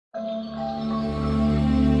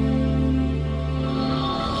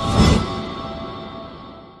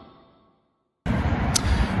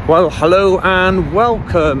Well, hello and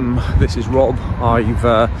welcome. This is Rob.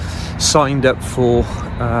 I've signed up for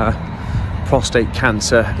prostate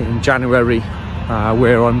cancer in January,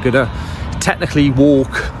 where I'm gonna technically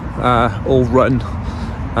walk or run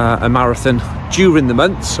a marathon during the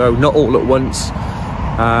month, so not all at once.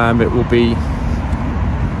 It will be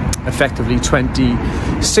effectively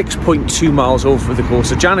 26.2 miles over the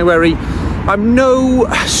course of January. I'm no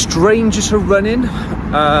stranger to running.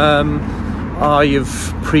 I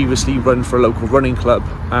have previously run for a local running club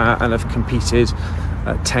and have competed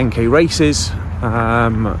at 10k races,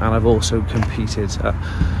 and I've also competed at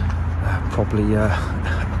probably a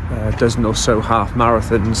dozen or so half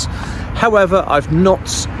marathons. However, I've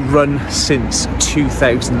not run since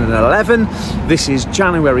 2011. This is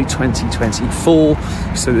January 2024,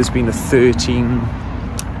 so there's been a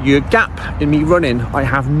 13-year gap in me running. I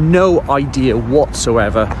have no idea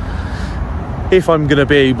whatsoever if I'm going to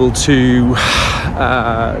be able to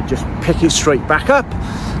just pick it straight back up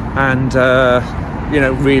and you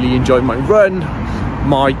know, really enjoy my run.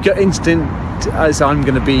 My gut instinct is I'm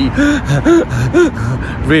going to be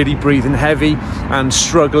really breathing heavy and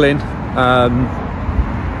struggling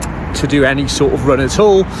to do any sort of run at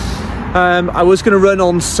all. I was going to run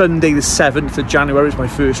on Sunday the 7th of January as my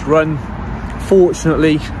first run.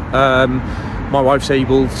 Fortunately, my wife's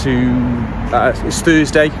able to, it's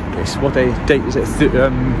Thursday, it's what date is it,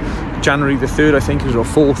 January the 3rd I think, or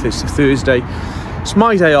 4th, it's Thursday. It's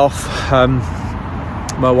my day off,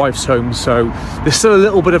 my wife's home, so there's still a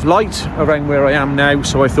little bit of light around where I am now,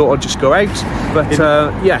 so I thought I'd just go out. But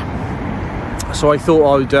yeah, so I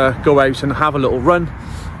thought I'd go out and have a little run.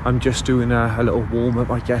 I'm just doing a little warm-up,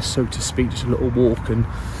 I guess, so to speak, just a little walk and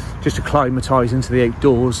just to acclimatise into the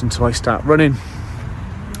outdoors until I start running.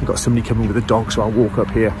 I've got somebody coming with a dog, so I'll walk up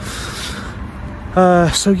here.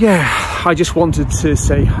 So yeah, I just wanted to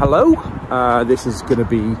say hello. This is going to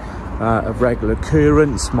be a regular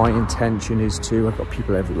occurrence. My intention is to, I've got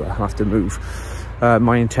people everywhere, I have to move.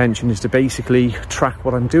 My intention is to basically track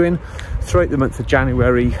what I'm doing throughout the month of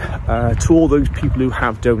January. To all those people who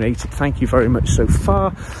have donated, thank you very much so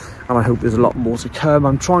far, and I hope there's a lot more to come.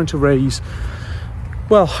 I'm trying to raise,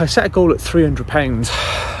 well, I set a goal at £300.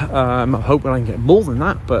 I'm hoping I can get more than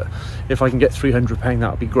that, but if I can get £300, that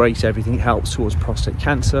would be great. Everything helps towards prostate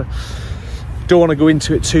cancer. Don't want to go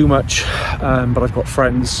into it too much, but I've got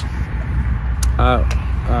friends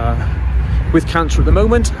with cancer at the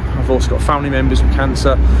moment. I've also got family members with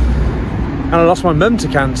cancer, and I lost my mum to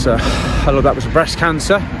cancer. Although that was breast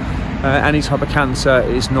cancer. Any type of cancer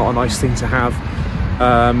is not a nice thing to have,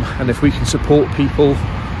 and if we can support people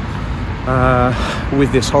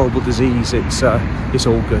with this horrible disease, it's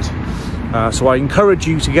all good. So I encourage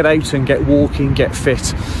you to get out and get walking, get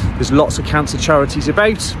fit. There's lots of cancer charities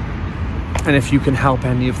about, and if you can help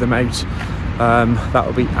any of them out, that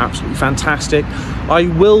would be absolutely fantastic. I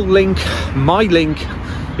will link my link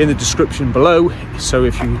in the description below, so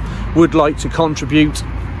if you would like to contribute,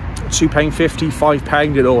 £2.50,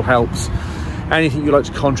 £5, it all helps. Anything you'd like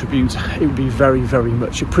to contribute, it would be very, very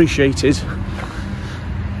much appreciated.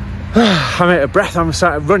 I'm out of breath, I haven't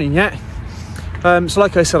started running yet. So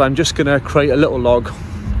like I said, I'm just going to create a little log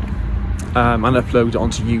and upload it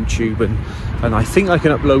onto YouTube, and I think I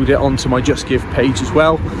can upload it onto my Just Give page as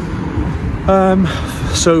well.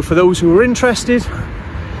 So for those who are interested,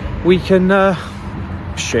 we can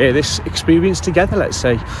share this experience together, let's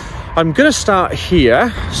say. I'm going to start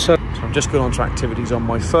here, so I'm just going on to activities on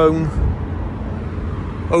my phone.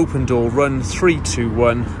 Open door run, 3, 2,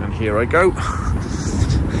 1, and here I go.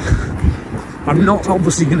 I'm not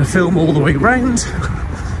obviously going to film all the way around,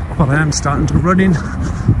 but I am starting to run in,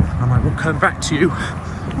 and I will come back to you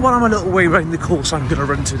while I'm a little way around the course I'm going to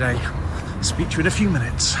run today. Speak to you in a few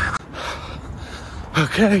minutes.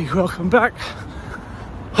 Okay, welcome back.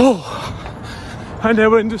 Oh, I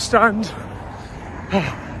now understand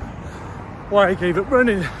why I gave up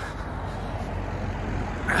running.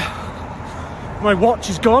 My watch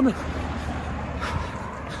is gone.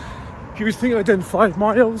 You would think I'd done 5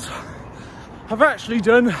 miles. I've actually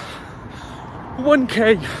done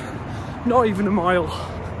 1k, not even a mile.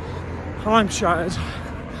 I'm shattered.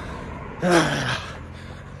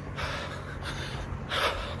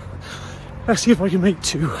 Let's see if I can make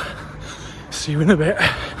 2. See you in a bit.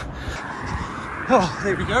 Oh,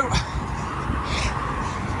 there we go.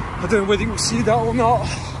 I don't know whether you can see that or not.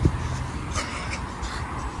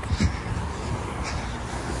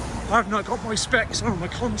 I've not got my specs on, my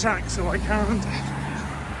contacts, so I can't.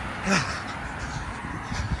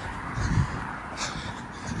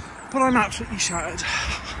 But I'm absolutely shattered.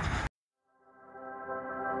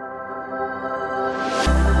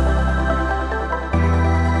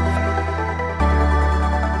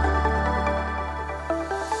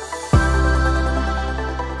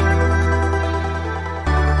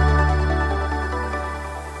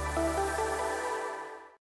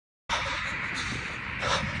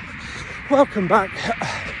 Welcome back.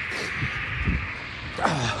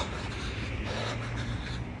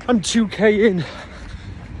 I'm 2k in.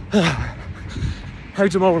 How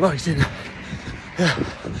demoralising.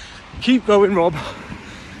 Keep going, Rob.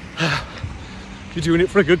 You're doing it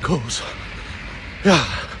for a good cause. Yeah,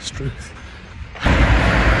 it's truth.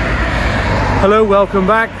 Hello, welcome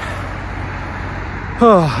back.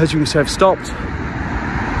 Oh, as you can see, I've stopped.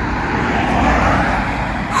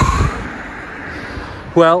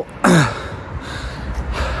 Well,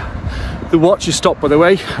 the watch is stopped, by the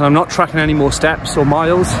way, and I'm not tracking any more steps or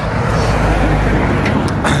miles. But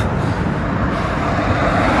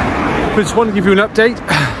I just want to give you an update.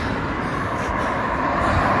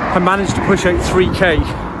 I managed to push out 3k,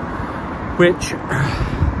 which,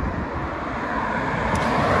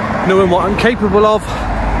 knowing what I'm capable of,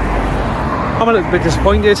 I'm a little bit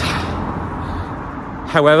disappointed.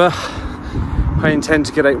 However, I intend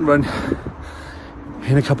to get out and run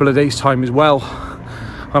in a couple of days' time as well,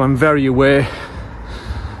 and I'm very aware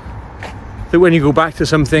that when you go back to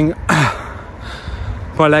something,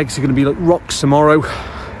 my legs are going to be like rocks tomorrow,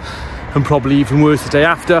 and probably even worse the day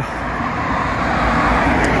after.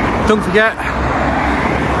 Don't forget,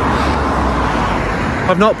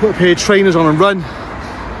 I've not put a pair of trainers on and run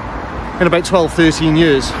in about 12-13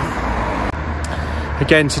 years.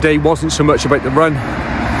 Again, today wasn't so much about the run,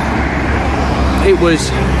 it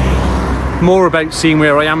was more about seeing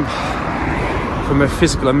where I am from a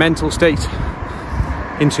physical and mental state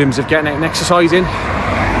in terms of getting out and exercising.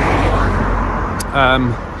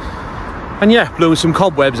 And yeah, blowing some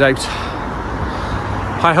cobwebs out.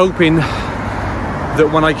 I'm hoping that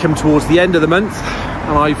when I come towards the end of the month,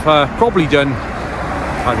 and I've probably done,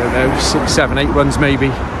 I don't know, 6, 7, 8 runs maybe,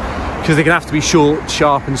 because they're gonna have to be short,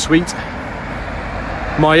 sharp and sweet.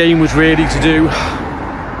 My aim was really to do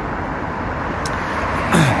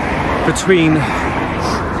between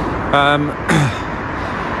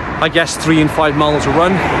I guess 3 and 5 miles a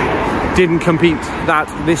run. Didn't compete that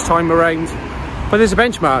this time around, but there's a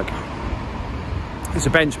benchmark. There's a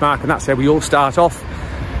benchmark, and that's where we all start off.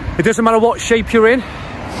 It doesn't matter what shape you're in,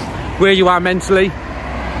 where you are mentally.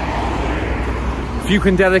 If you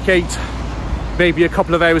can dedicate maybe a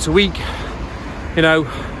couple of hours a week, you know,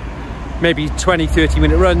 maybe 20-30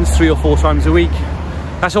 minute runs 3 or 4 times a week,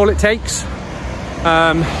 that's all it takes.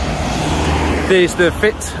 There's the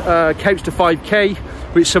Fit Couch to 5k,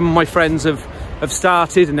 which some of my friends have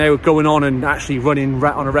started, and they're going on and actually running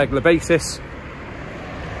on a regular basis.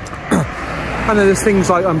 And then there's things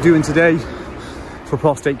like I'm doing today for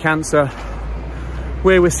prostate cancer,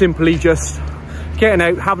 where we're simply just getting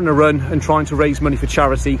out, having a run and trying to raise money for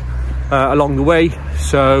charity along the way.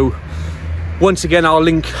 So once again, I'll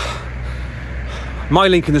link my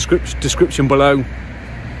link in the description below.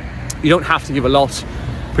 You don't have to give a lot,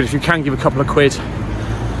 but if you can give a couple of quid,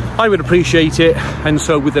 I would appreciate it. And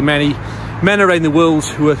so with the many men around the world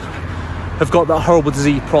who have got that horrible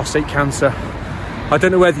disease, prostate cancer. I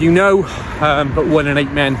don't know whether you know, but 1 in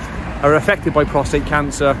 8 men are affected by prostate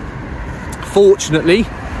cancer. Fortunately,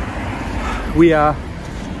 we are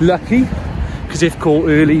lucky, because if caught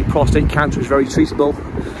early, prostate cancer is very treatable,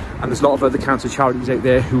 and there's a lot of other cancer charities out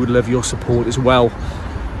there who would love your support as well.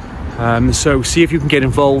 So see if you can get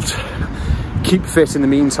involved. Keep fit in the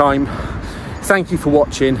meantime. Thank you for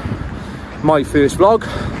watching my first vlog.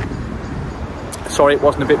 Sorry it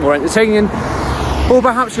wasn't a bit more entertaining, or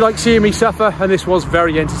perhaps you like seeing me suffer and this was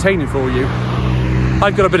very entertaining for you.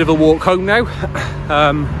 I've got a bit of a walk home now,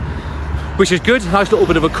 which is good. Nice little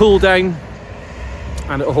bit of a cool down,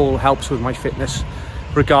 and it all helps with my fitness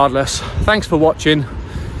regardless. Thanks for watching.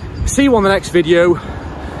 See you on the next video.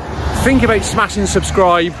 Think about smashing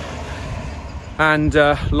subscribe and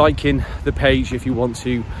liking the page if you want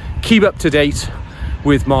to keep up to date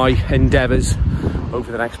with my endeavours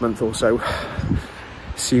over the next month or so.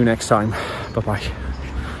 See you next time. Bye-bye.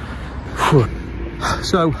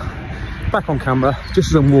 So, back on camera,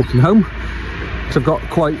 just as I'm walking home, because I've got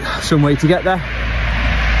quite some way to get there.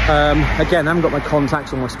 Again, I haven't got my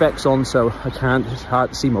contacts or my specs on, so I can't, it's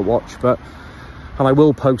hard to see my watch, and I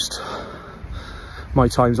will post my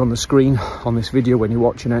times on the screen on this video when you're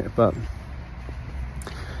watching it, but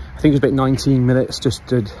I think it's about 19 minutes, just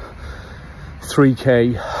did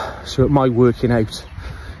 3k, so at my working out,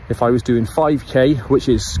 if I was doing 5k, which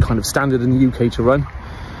is kind of standard in the UK to run,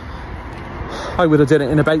 I would have done it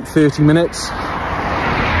in about 30 minutes.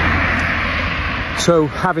 So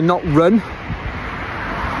having not run in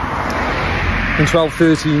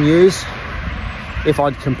 12-13 years, if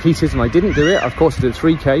I'd competed and I didn't do it, of course I did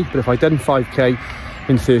 3k, but if I'd done 5k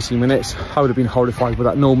in 30 minutes, I would have been horrified with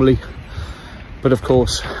that normally. But of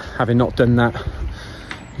course, having not done that,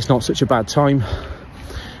 it's not such a bad time.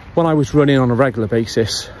 when I was running on a regular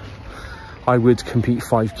basis, I would compete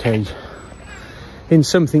 5k in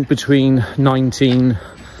something between 19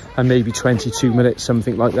 and maybe 22 minutes,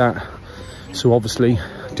 something like that. So obviously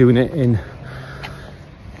doing it in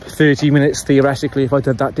 30 minutes theoretically, if I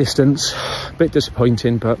did that distance, a bit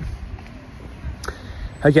disappointing, but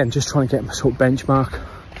again, just trying to get my sort of benchmark.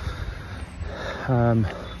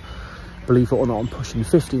 Believe it or not, I'm pushing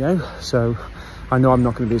 50 now, so I know I'm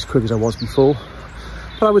not going to be as quick as I was before,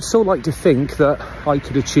 but I would still like to think that I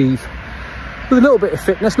could achieve, with a little bit of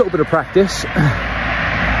fitness, a little bit of practice,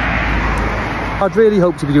 I'd really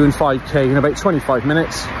hope to be doing 5k in about 25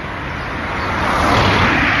 minutes.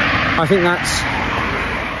 I think that's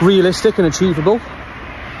realistic and achievable.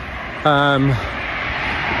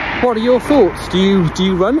 What are your thoughts? Do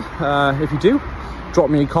you run? If you do, drop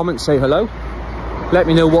me a comment, say hello. Let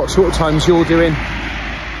me know what sort of times you're doing.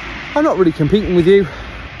 I'm not really competing with you.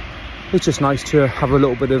 It's just nice to have a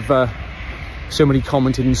little bit of somebody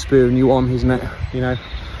commenting and spurring you on, isn't it? You know.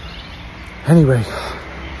 Anyway,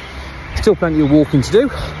 still plenty of walking to do.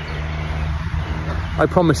 I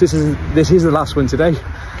promise this is the last one today.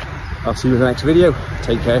 I'll see you in the next video.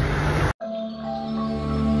 Take care.